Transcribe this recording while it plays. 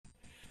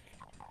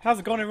How's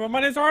it going, everyone?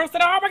 My name's Arnold.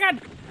 Oh my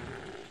god!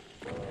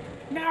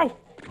 No!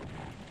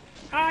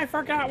 I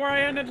forgot where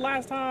I ended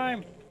last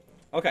time.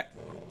 Okay,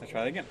 let's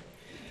try that again.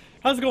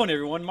 How's it going,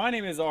 everyone? My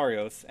name is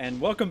Arios,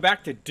 and welcome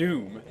back to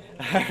Doom.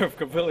 I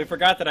completely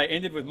forgot that I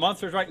ended with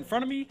monsters right in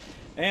front of me,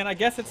 and I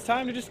guess it's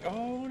time to just...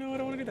 Oh, no, I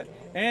don't want to do that.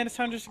 And it's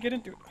time just to get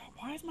into...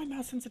 Why is my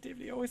mouse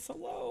sensitivity always so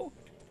low?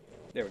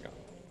 There we go.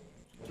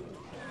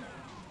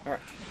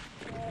 Alright.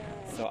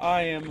 So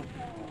I am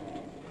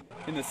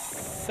in the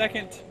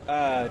second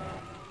arc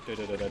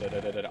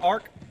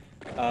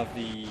of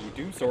the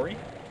Doom story.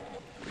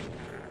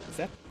 Is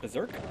that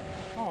Berserk?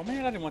 Oh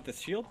man, I didn't want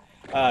this shield.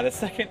 The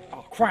second...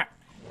 Oh crap!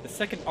 The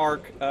second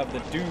arc of the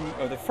Doom,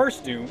 of the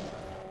first Doom.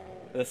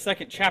 The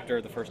second chapter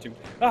of the first Doom.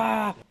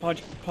 Ah!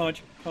 Punch,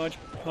 punch, punch,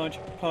 punch,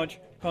 punch,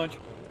 punch,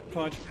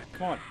 punch.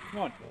 Come on,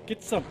 come on.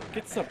 Get some,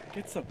 get some,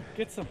 get some,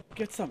 get some,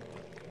 get some.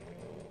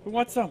 Who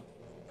wants some?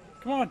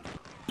 Come on.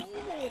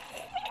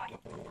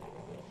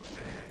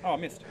 Oh, I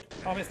missed.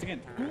 Oh, I missed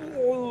again.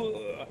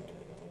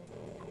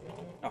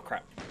 Oh,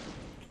 crap.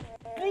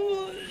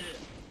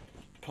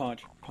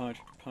 Punch, punch,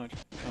 punch,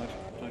 punch,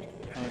 punch,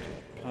 punch,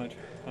 punch,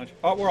 punch.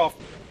 Oh, we're off.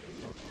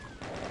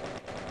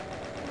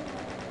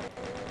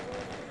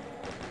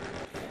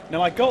 Now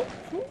my goal...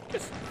 Who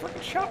just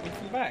freaking shot me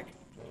from the back?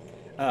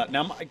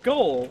 Now my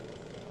goal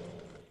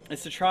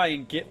is to try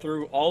and get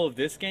through all of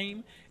this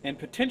game and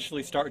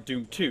potentially start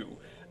Doom 2.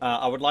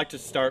 I would like to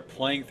start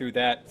playing through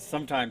that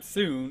sometime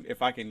soon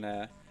if I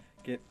can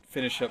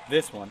finish up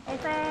this one. Oh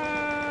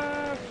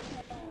crap!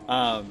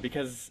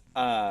 Because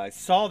I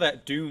saw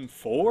that Doom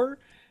 4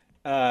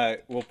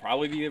 will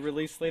probably be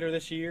released later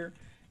this year,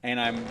 and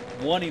I'm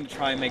wanting to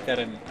try and make that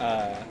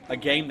a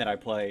game that I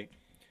play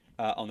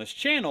on this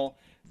channel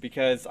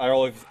because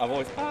I've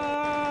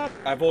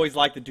always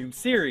liked the Doom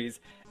series,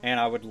 and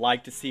I would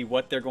like to see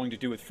what they're going to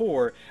do with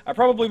 4. I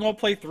probably won't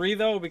play 3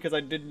 though, because I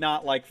did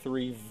not like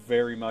 3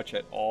 very much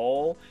at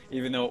all,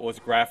 even though it was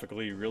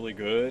graphically really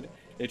good.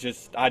 It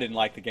just, I didn't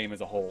like the game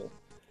as a whole.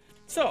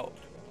 So,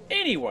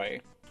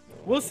 anyway,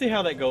 we'll see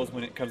how that goes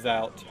when it comes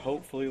out,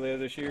 hopefully later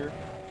this year.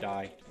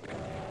 Die.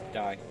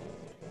 Die.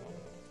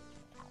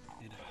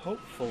 And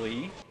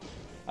hopefully,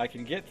 I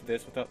can get to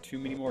this without too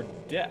many more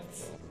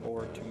deaths,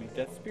 or too many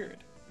death spirit.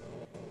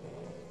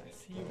 I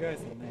see you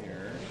guys in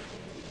there.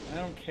 I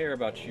don't care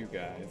about you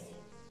guys.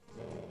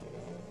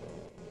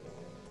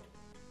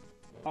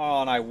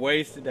 Oh, and I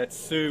wasted that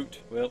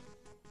suit. Well.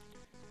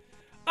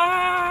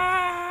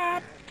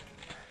 Ah!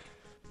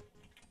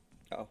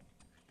 Uh-oh.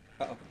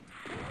 Uh-oh.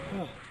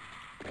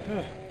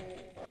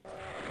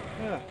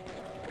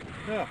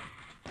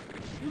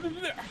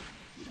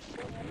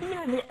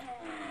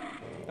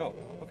 Oh,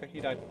 okay, he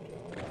died.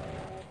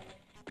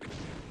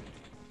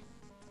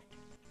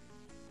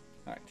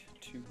 Alright,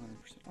 200%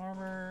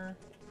 armor.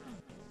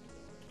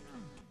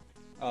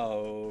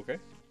 Oh, okay.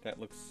 That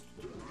looks...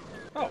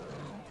 Oh!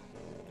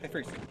 Hey,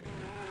 freeze.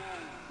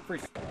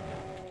 Freeze.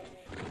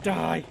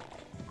 Die!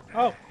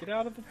 Oh, get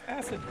out of the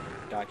acid.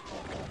 Die.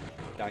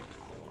 Die.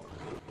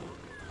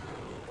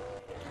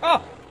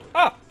 Ah!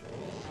 Ah!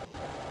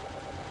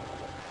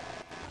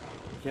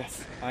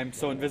 Yes, I'm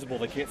so invisible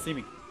they can't see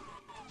me.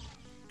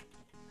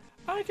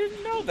 I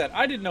didn't know that.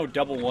 I didn't know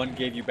double one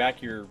gave you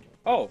back your...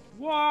 Oh,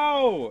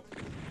 whoa!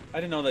 I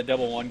didn't know that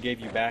double one gave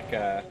you back,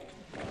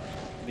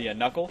 the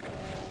knuckle.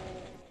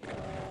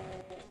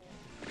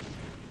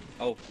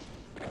 Oh,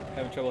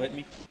 having trouble hitting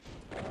me?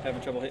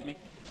 Having trouble hitting me?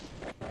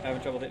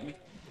 Having trouble hitting me?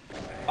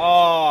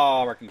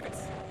 Oh, working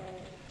face.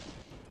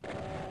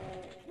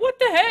 What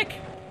the heck?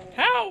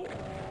 How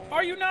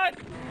are you not?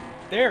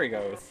 There he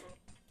goes.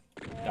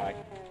 Die.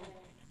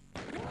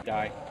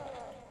 Die.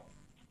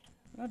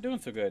 I'm not doing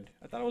so good.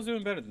 I thought I was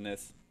doing better than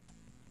this.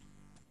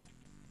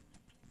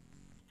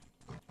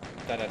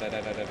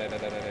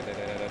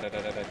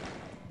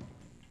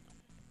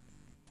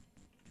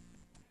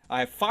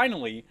 I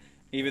finally,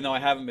 even though I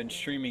haven't been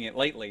streaming it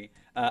lately,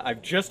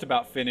 I've just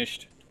about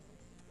finished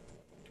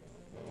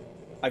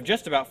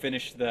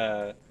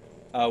the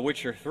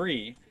Witcher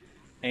 3,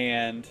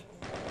 and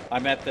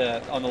I'm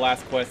on the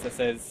last quest that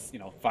says, you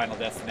know, final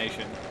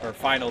destination, or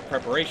final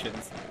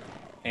preparations,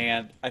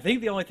 and I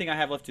think the only thing I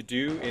have left to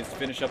do is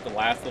finish up the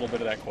last little bit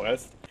of that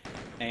quest,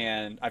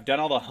 and I've done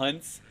all the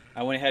hunts.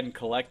 I went ahead and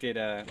collected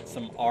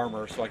some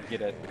armor so I could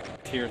get a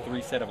tier 3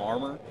 set of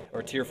armor,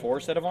 or tier 4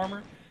 set of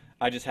armor.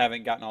 I just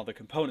haven't gotten all the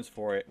components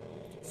for it.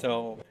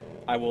 So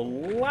I will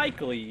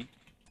likely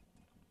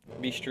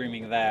be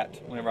streaming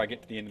that whenever I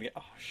get to the end of the...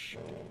 Oh,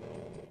 shit.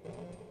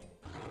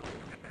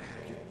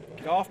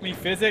 Get off me,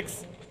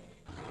 physics!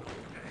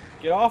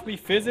 Get off me,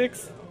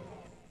 physics!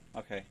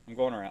 Okay, I'm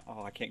going around.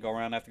 Oh, I can't go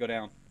around. I have to go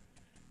down.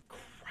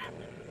 Crap.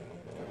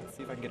 Let's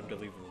see if I can get him to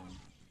leave the room.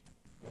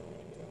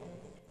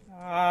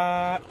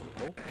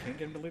 Nope, can't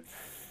get him to leave.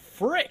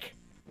 Frick!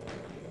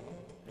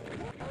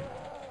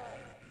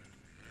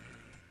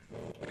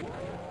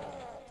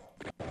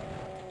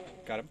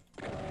 Got him.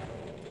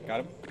 Got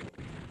him.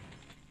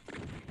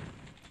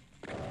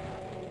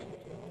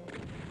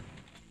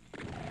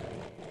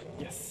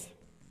 Yes.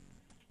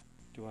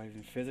 Do I have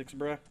any physics,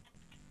 bruh?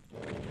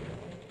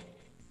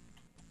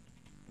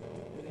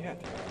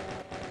 at?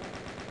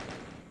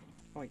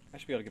 Oh, wait, I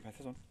should be able to get past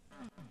this one.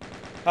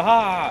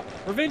 Haha!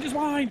 Revenge is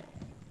mine!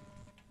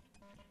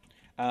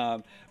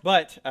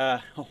 But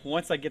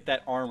once I get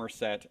that armor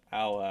set,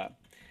 I'll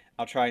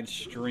try and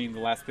stream the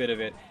last bit of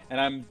it. And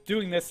I'm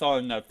doing this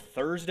on a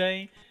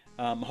Thursday.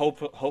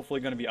 Hopefully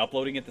going to be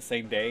uploading it the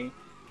same day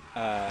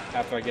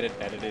after I get it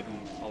edited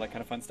and all that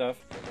kind of fun stuff.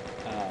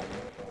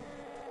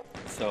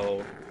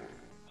 So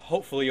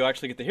hopefully you'll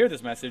actually get to hear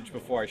this message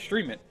before I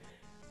stream it.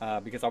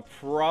 Because I'll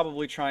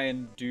probably try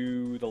and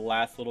do the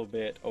last little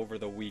bit over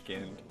the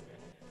weekend.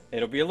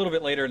 It'll be a little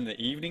bit later in the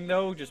evening,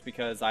 though, just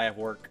because I have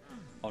work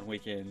on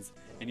weekends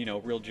and, you know,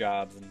 real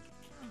jobs and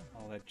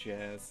all that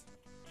jazz.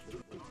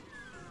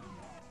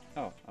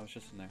 Oh, I was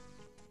just in there.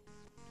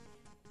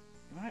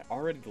 Am I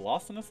already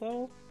lost on this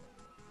level?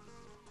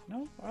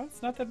 No, well,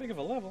 it's not that big of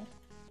a level.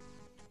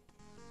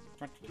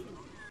 Run.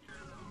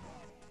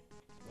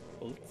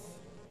 Bullets.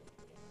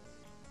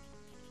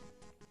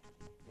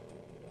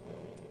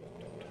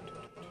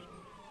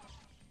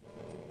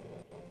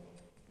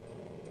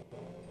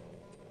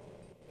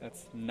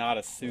 That's not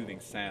a soothing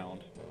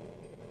sound.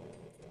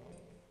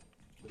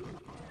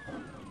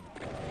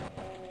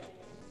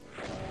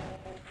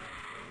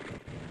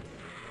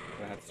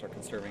 I have to start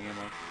conserving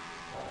ammo.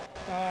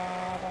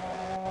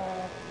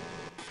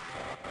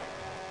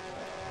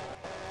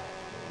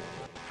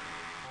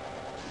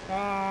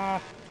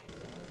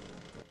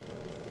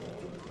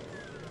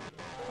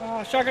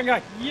 Shotgun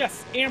guy!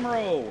 Yes!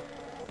 Ammo!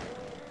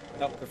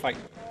 No, they're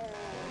fighting.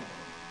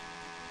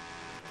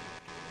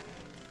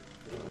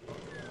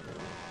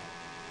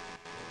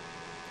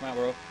 Come on,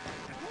 bro.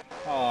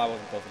 Oh, I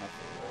wasn't close enough.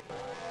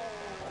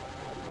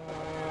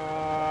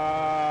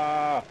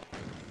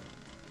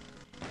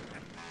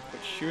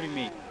 Quit shooting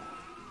me.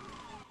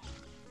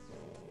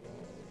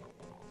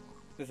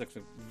 This looks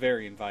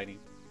very inviting.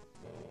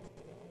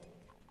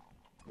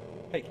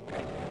 Hey.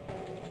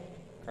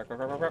 Crap, crap,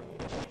 crap, crap, crap.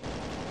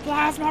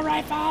 Plasma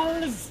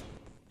rifles!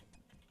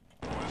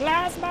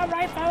 Plasma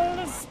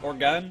rifles! Or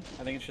gun.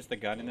 I think it's just the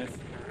gun in this.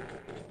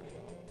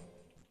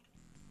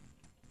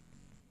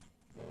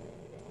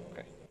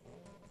 Okay.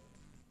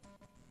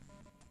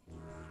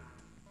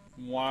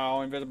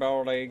 Wow,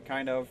 invisibility,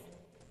 kind of.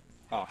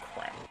 Oh,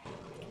 crap.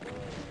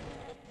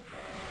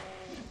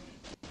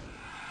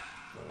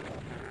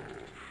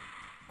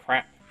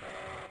 Crap.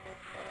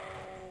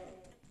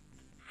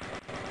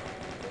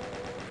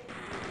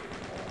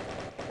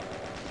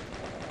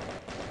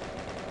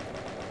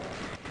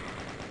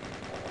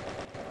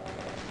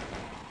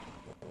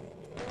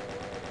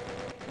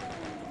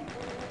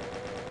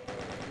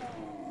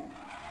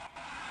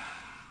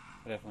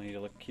 I definitely need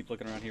to keep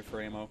looking around here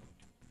for ammo.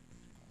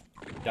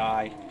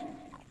 Die.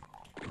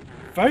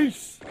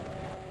 Face!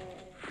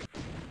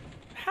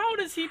 How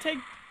does he take...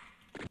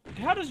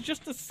 How does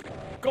just a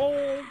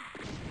skull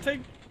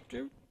take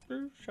two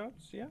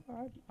shots? Yeah,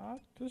 I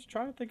just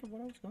trying to think of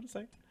what I was going to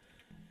say.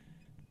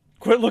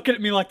 Quit looking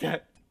at me like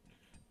that.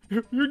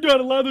 You're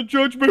not allowed to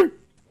judge me.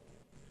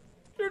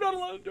 You're not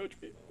allowed to judge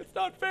me. It's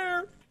not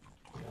fair.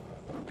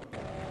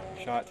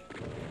 Shot.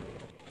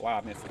 Wow,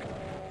 I missed.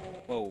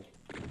 Whoa.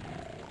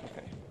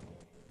 Okay.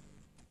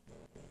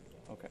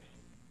 Okay.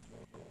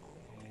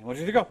 And where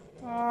did you go?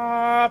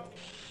 Oh,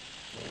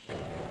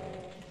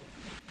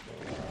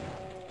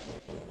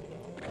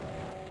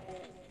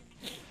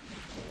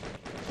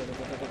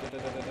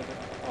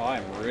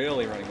 I'm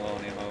really running low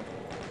on ammo.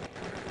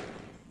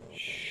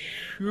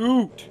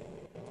 Shoot!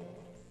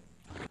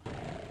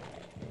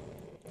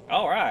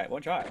 Alright,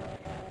 one shot.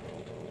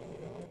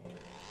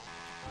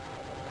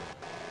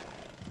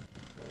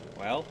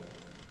 Well.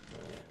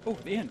 Oh,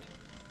 the end.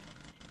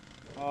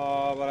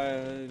 Oh, but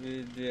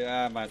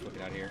I might as well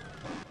get out of here.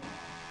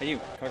 Hey, you.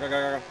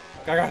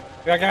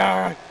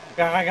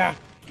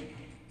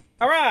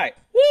 Alright!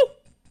 Woo!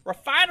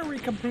 Refinery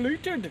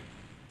completed!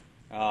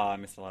 Oh, I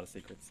missed a lot of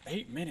secrets.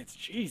 8 minutes.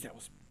 Jeez, that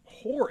was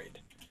horrid.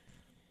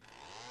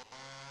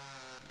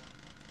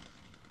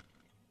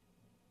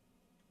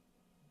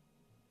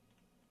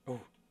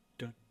 Oh,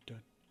 dun,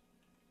 dun,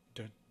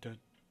 dun, dun,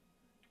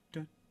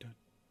 dun, dun.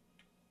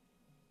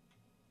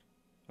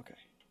 Okay.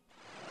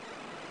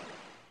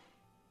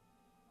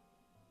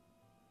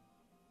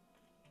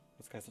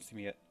 Those guys don't see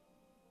me yet.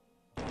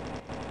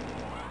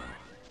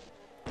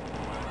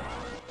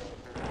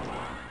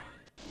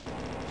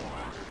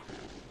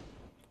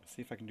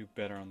 See if I can do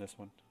better on this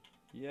one.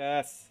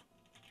 Yes!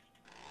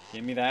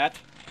 Give me that.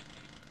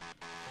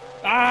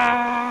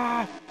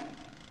 Ah!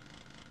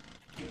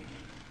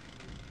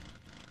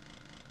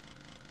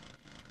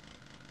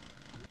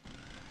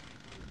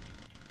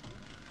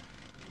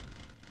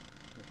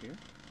 Over here?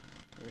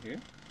 Over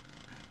here?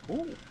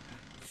 Ooh!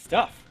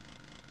 Stuff!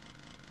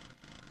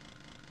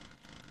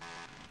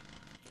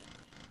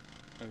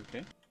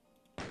 Okay.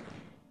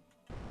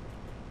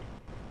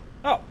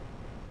 Oh!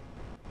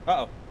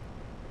 Uh-oh.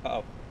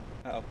 Uh-oh.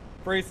 Uh-oh.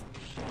 Freeze!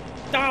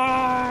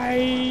 Die!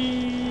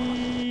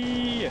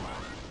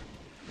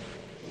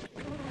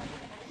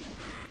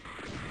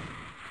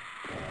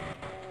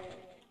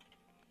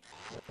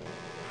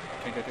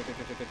 Change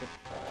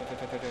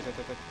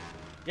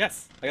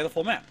Yes, I got the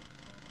full map.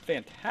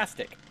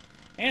 Fantastic.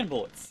 And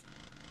bullets.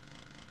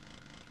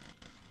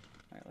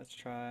 Alright, let's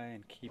try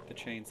and keep the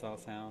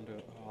chainsaw sound.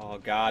 Oh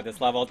god,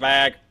 this level's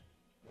bad.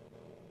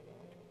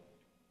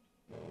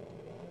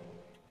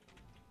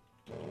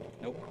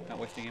 Nope, not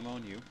wasting ammo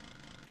on you.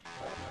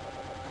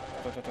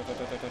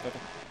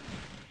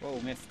 Whoa,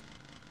 missed.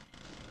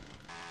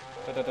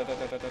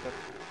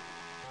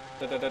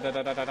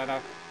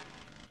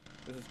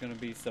 This is gonna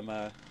be some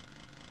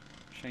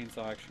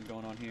chainsaw action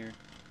going on here.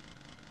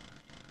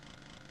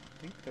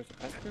 I think there's a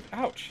passageway.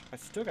 Ouch! I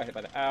still got hit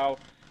by the ow.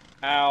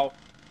 Ow. Oh,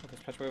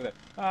 there's a passageway over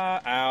there.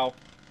 Ow.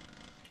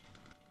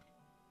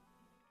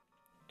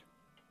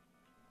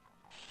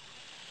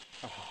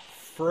 Oh,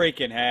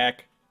 freaking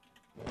heck.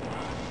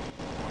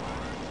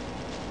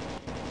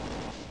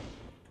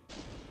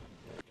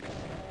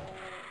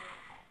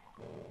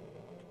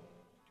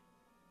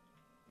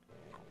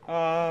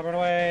 Run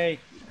away.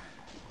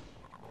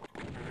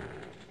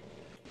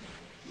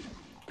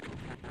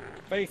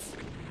 Face.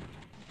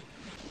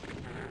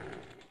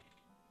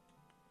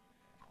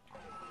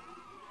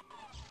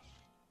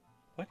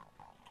 What?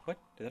 What?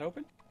 Did that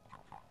open?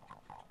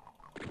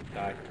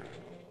 Die. Did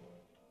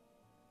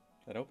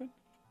that open?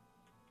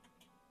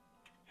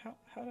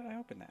 How did I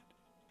open that?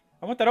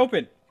 I want that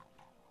open!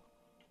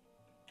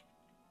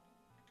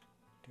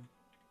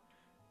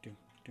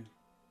 Okay.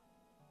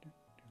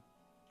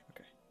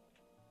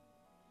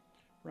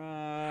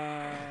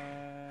 Run.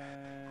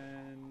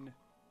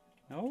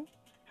 No?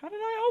 How did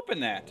I open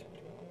that?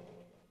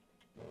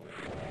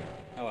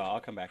 Oh well, I'll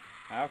come back.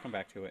 I'll come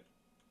back to it.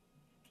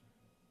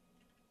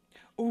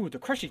 Ooh, the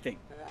crushy thing.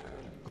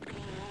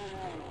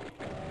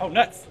 Oh,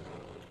 nuts!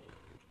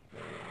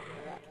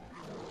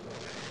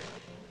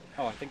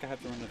 Oh, I think I have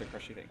to run to the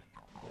crushy thing.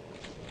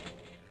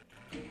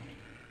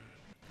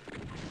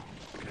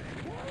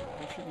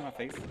 Don't shoot me in my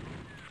face.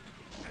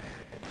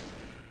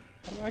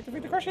 How do I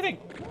activate the crushy thing?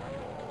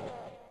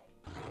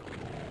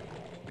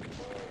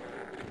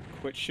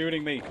 Quit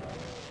shooting me.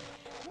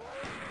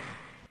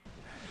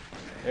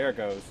 There it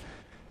goes.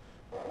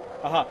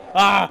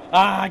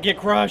 Aha! Get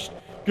crushed!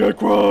 Get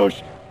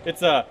crushed!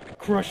 It's a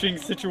crushing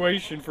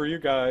situation for you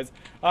guys.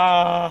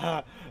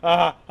 I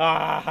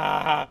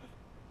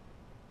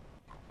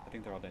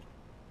think they're all dead.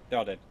 They're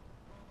all dead.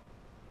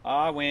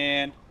 I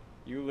win.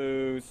 You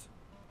lose.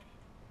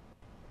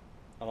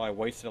 Although I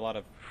wasted a lot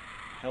of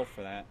health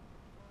for that.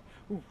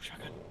 Ooh,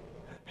 shotgun.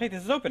 Hey,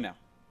 this is open now.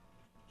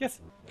 Yes.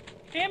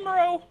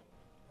 Ammo!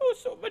 Oh,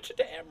 so much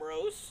into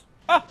amros.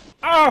 Oh,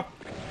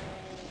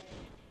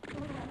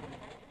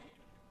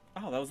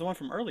 that was the one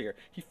from earlier.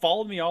 He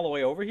followed me all the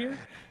way over here?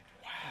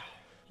 Wow.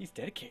 He's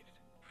dedicated.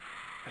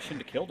 I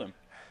shouldn't have killed him.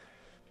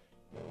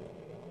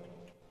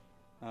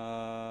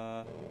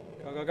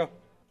 Go.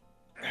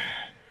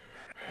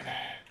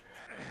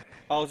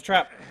 Oh, it's a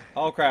trap.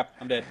 Oh, crap.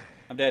 I'm dead.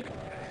 I'm dead.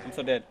 I'm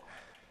so dead.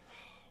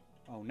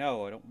 Oh,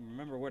 no. I don't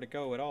remember where to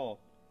go at all.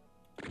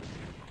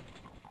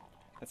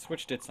 That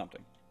switch did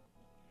something.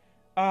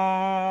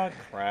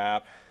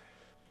 Crap.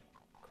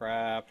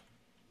 Crap.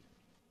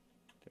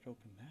 Did it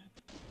open that?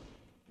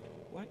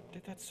 What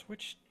did that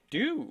switch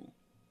do?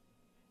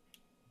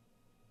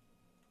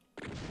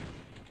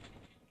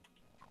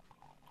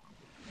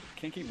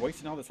 Can't keep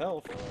wasting all this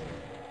health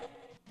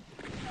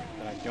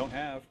that I don't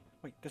have.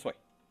 Wait, this way.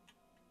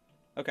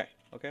 Okay.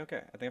 I think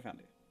I found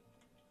it.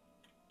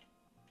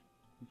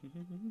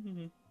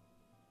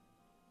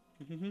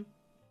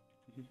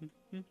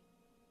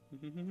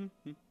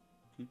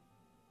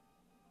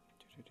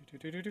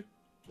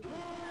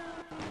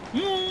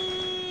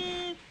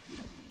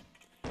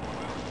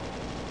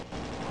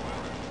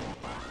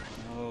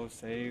 Oh,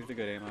 save the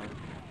good ammo.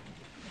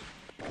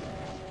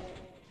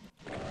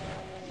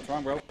 What's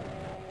wrong, bro?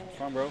 What's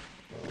wrong, bro?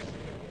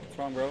 What's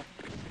wrong, bro?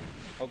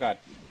 Oh god.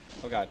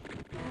 Oh god.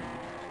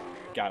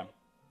 Got him.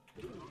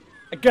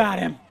 I got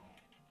him!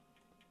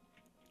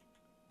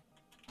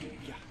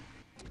 Yeah.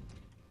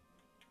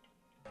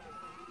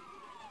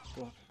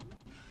 Go up.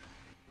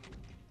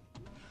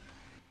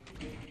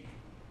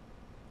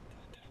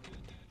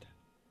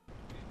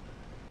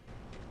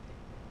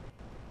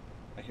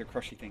 I hear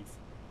crushy things.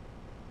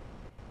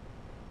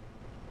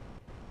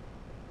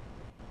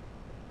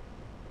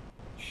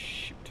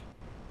 Shoot.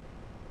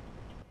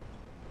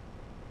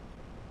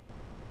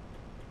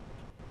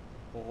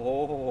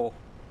 Oh.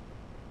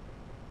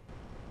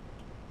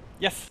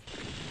 Yes!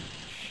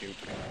 Shoot.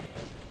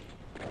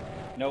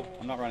 Nope,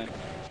 I'm not running.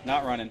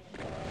 Not running.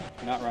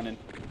 Not running.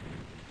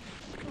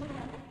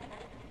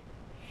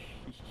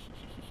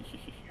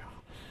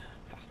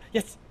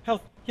 Yes!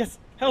 Health! Yes!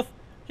 Health!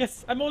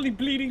 Yes! I'm only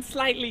bleeding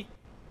slightly!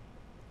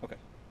 Okay.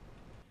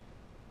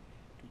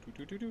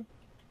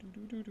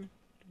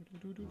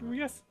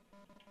 Yes!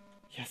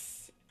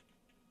 Yes!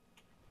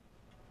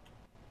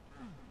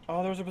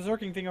 Oh, there was a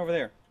berserking thing over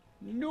there.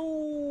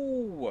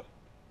 No!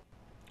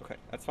 Okay,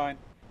 that's fine.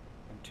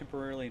 I'm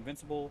temporarily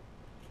invincible.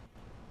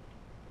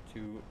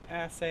 To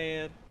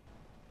Assad.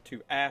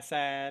 To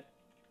Assad.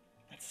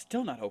 That's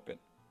still not open.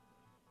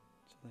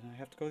 So then I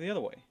have to go the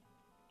other way.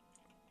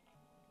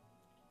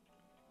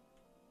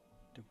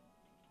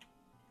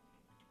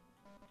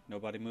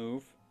 Nobody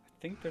move.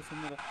 I think there's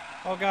another...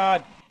 Oh,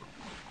 God!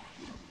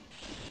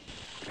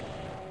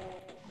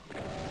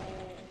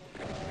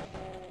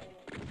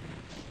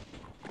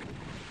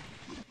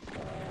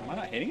 Am I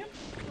not hitting him?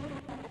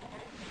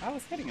 I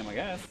was hitting him, I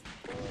guess.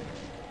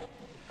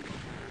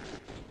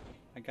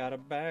 I got a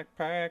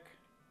backpack.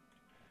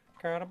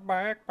 Got a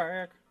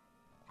backpack.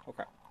 Oh,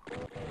 crap.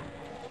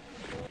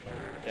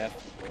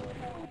 Death.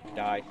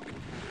 Die.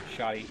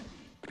 Shoddy.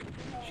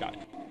 Shoddy.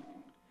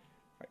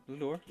 Alright, blue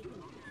door.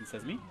 It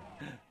says me.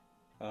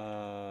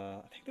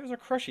 I think there's a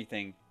crushy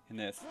thing in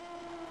this.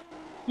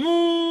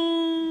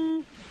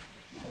 I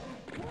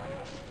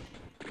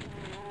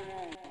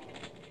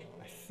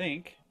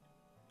think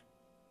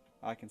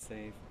I can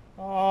save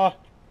some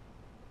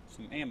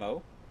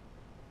ammo.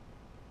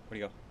 Where'd he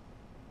go?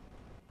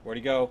 Where'd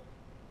he go?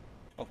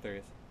 Oh, there he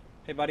is.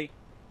 Hey, buddy.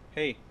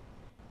 Hey.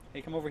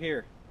 Hey, come over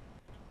here.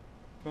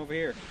 Come over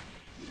here.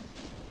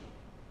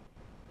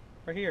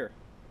 Right here.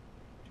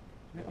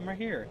 I'm right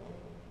here.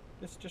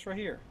 Just right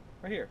here.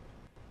 Right here.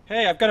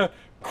 Hey, I've got a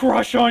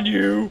crush on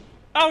you!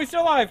 Oh, he's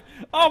still alive!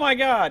 Oh my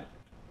god!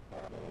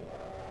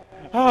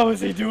 How is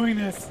he doing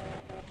this?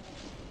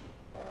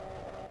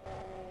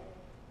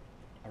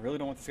 I really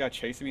don't want this guy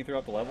chasing me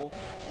throughout the level.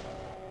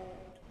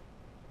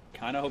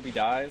 Kinda hope he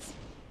dies.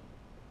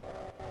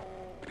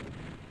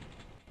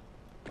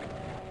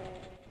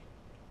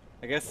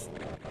 I guess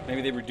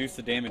maybe they reduced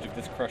the damage of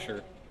this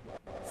crusher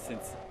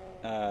since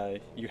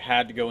you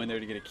had to go in there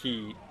to get a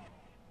key.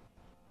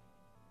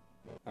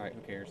 Alright,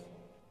 who cares?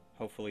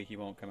 Hopefully he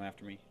won't come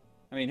after me.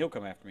 I mean, he'll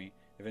come after me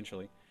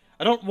eventually.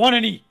 I don't want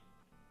any!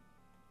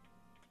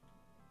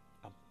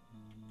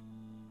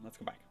 Let's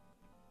go back.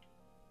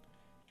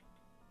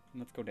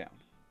 Let's go down.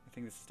 I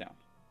think this is down.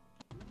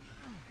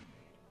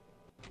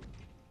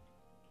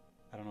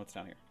 I don't know what's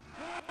down here.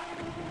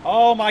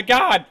 Oh my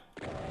god!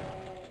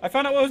 I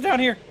found out what was down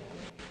here!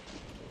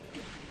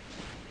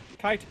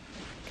 Kite.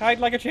 Kite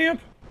like a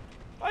champ!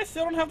 I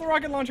still don't have the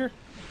rocket launcher!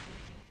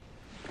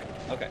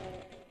 Okay.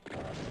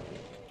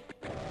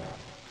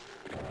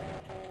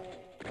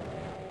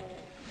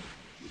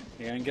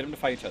 Yeah, and get them to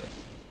fight each other.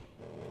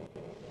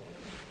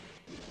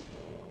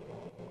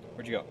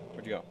 Where'd you go?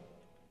 Where'd you go?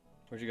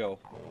 Where'd you go?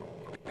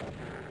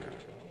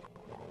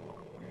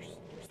 Where's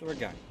the red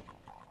guy?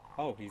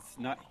 Oh, he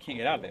can't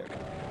get out of there.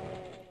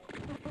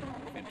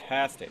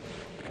 Fantastic.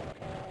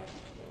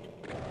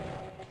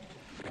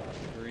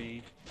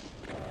 3,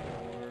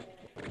 4,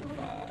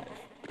 5.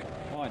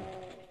 1,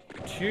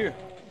 2,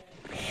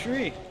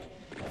 3,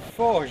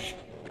 4,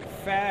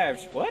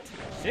 5. What?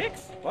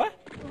 6? What?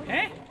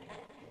 Huh?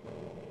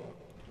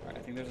 Alright, I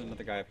think there's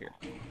another guy up here.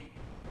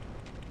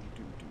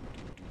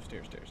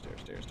 Stairs, stairs, stairs,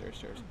 stairs, stairs,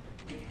 stairs.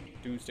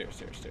 Doom stairs,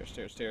 stairs, stairs,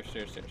 stairs, stairs,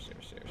 stairs, stairs,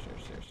 stairs, stairs, stairs,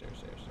 stairs, stairs, stairs,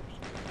 stairs.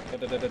 I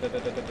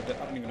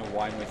don't even know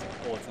why I'm wasting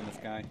bullets on this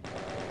guy.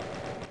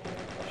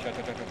 Shut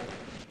up.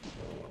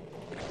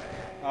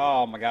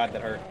 Oh my god,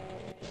 that hurt.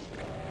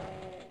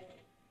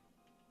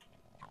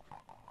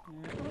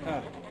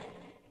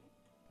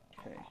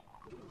 Okay.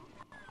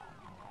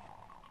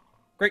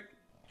 Great.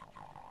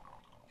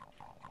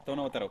 Don't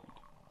know what that opened.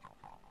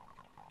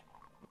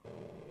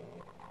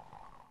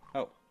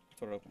 Oh,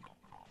 that's what it opened.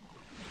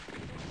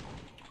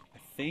 I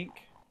think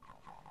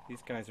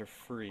these guys are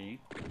free.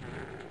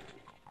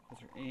 Is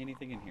there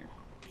anything in here?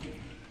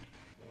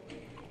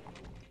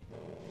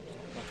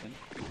 Nothing.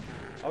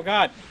 Oh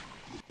god!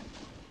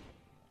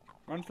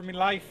 Run for me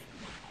life!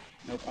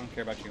 Nope, I don't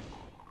care about you.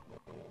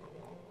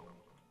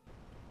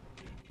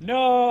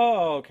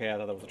 No! Okay, I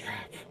thought that was a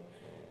trap.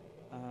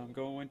 I'm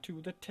going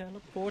to the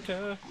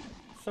teleporter.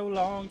 So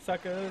long,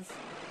 suckers.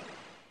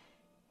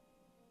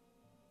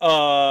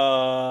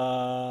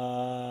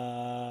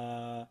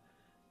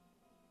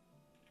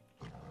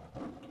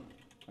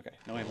 Okay,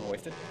 no ammo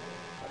wasted.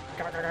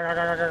 I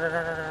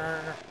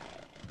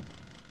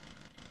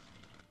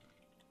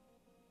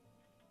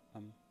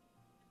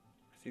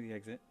see the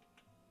exit.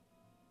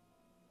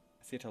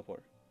 I see a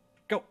teleporter.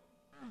 Go!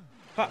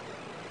 Ha!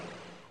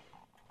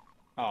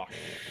 Oh,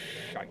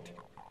 shite.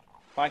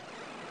 Bye.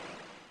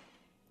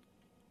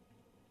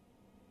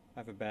 I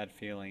have a bad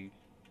feeling.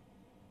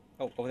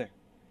 Oh, over there.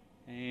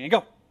 And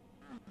go!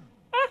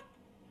 Ah!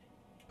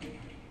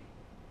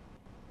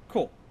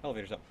 Cool.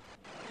 Elevator's up.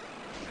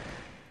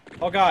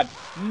 Oh god.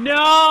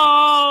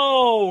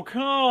 No!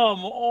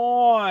 Come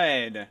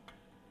on!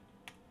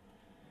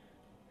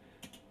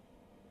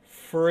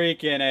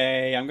 Freaking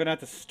A. I'm gonna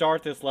have to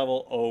start this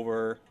level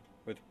over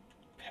with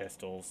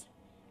pistols.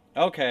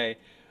 Okay.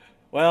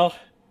 Well,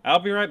 I'll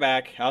be right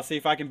back. I'll see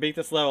if I can beat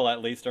this level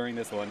at least during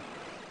this one.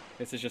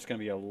 This is just gonna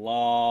be a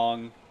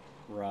long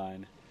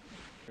run.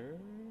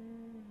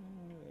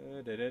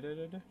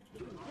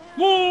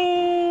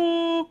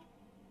 Woo!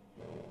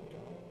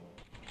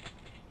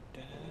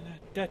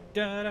 I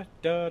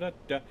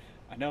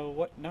know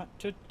what not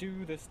to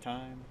do this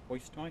time.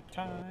 Waste my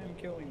time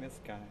killing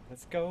this guy.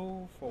 Let's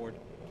go forward.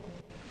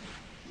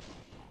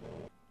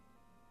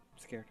 I'm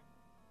scared.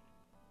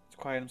 It's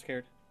quiet, I'm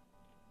scared.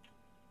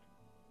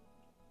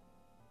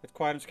 It's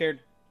quiet, I'm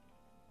scared.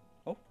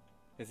 Oh,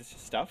 is this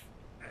just stuff?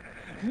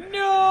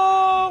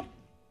 No!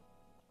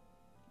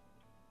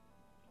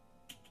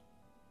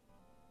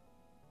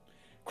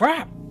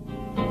 Crap!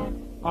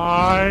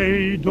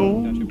 I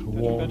don't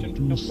want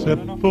to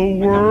set the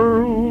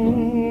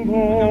world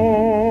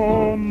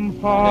on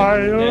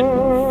fire.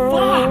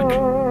 Fuck!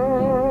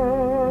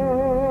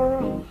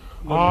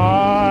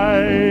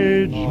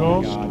 I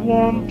just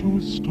want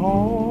to start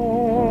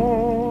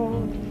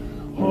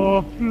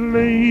a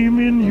flame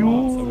in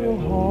your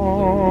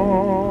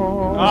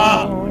heart.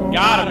 Ah,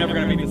 God, I'm never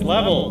gonna beat this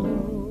level.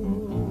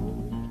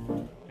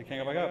 I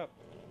can't go back up.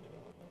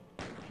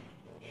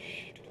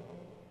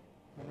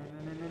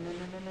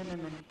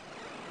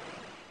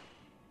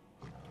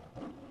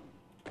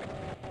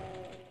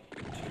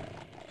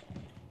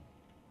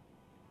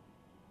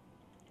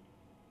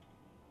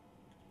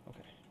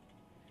 Okay.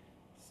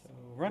 So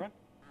run.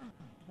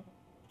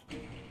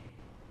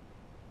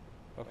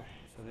 Okay,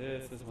 so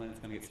this is when it's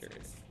gonna get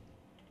serious.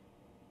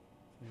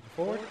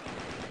 Forward.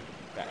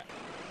 Back.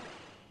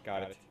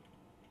 Got it.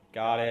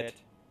 Got it.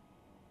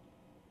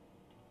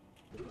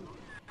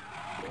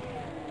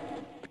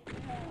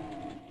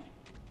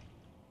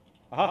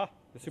 Aha!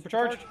 The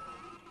supercharged?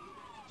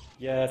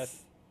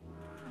 Yes.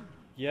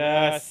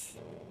 Yes.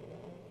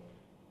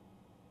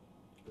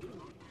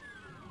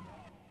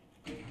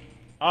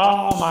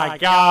 Oh my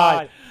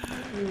God!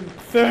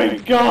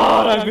 Thank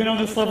God I've been on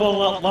this level a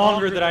lot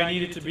longer than I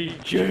needed to be.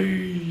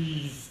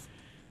 Jeez.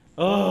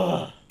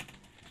 Ugh. Alright,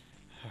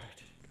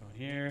 go in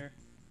here.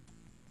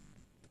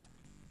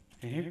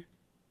 In here.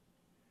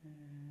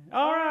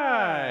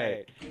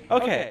 Alright.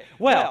 Okay,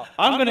 well,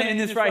 I'm going to end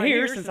this right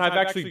here since I've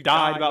actually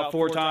died about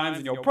 4 times,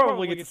 and you'll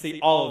probably get to see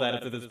all of that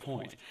up to this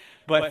point.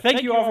 But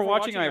thank you all for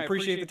watching. I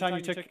appreciate the time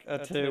you took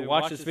to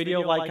watch this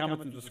video. Like,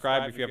 comment, and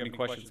subscribe if you have any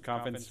questions,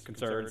 comments,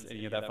 concerns,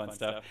 any of that fun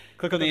stuff.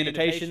 Click on the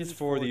annotations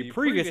for the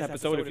previous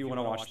episode if you want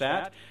to watch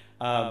that,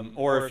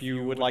 or if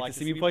you would like to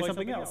see me play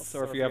something else,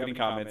 or if you have any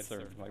comments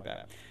or something like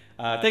that.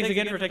 Thanks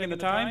again for taking the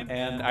time,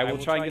 and I will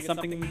try and get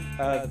something,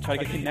 try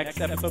to get the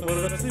next episode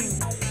loaded up soon.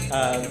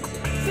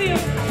 See ya!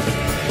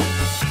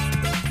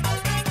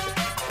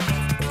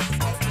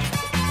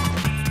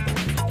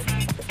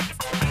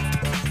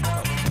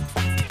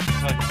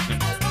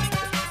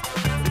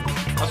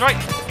 That's right.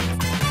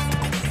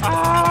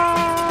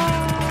 Ah!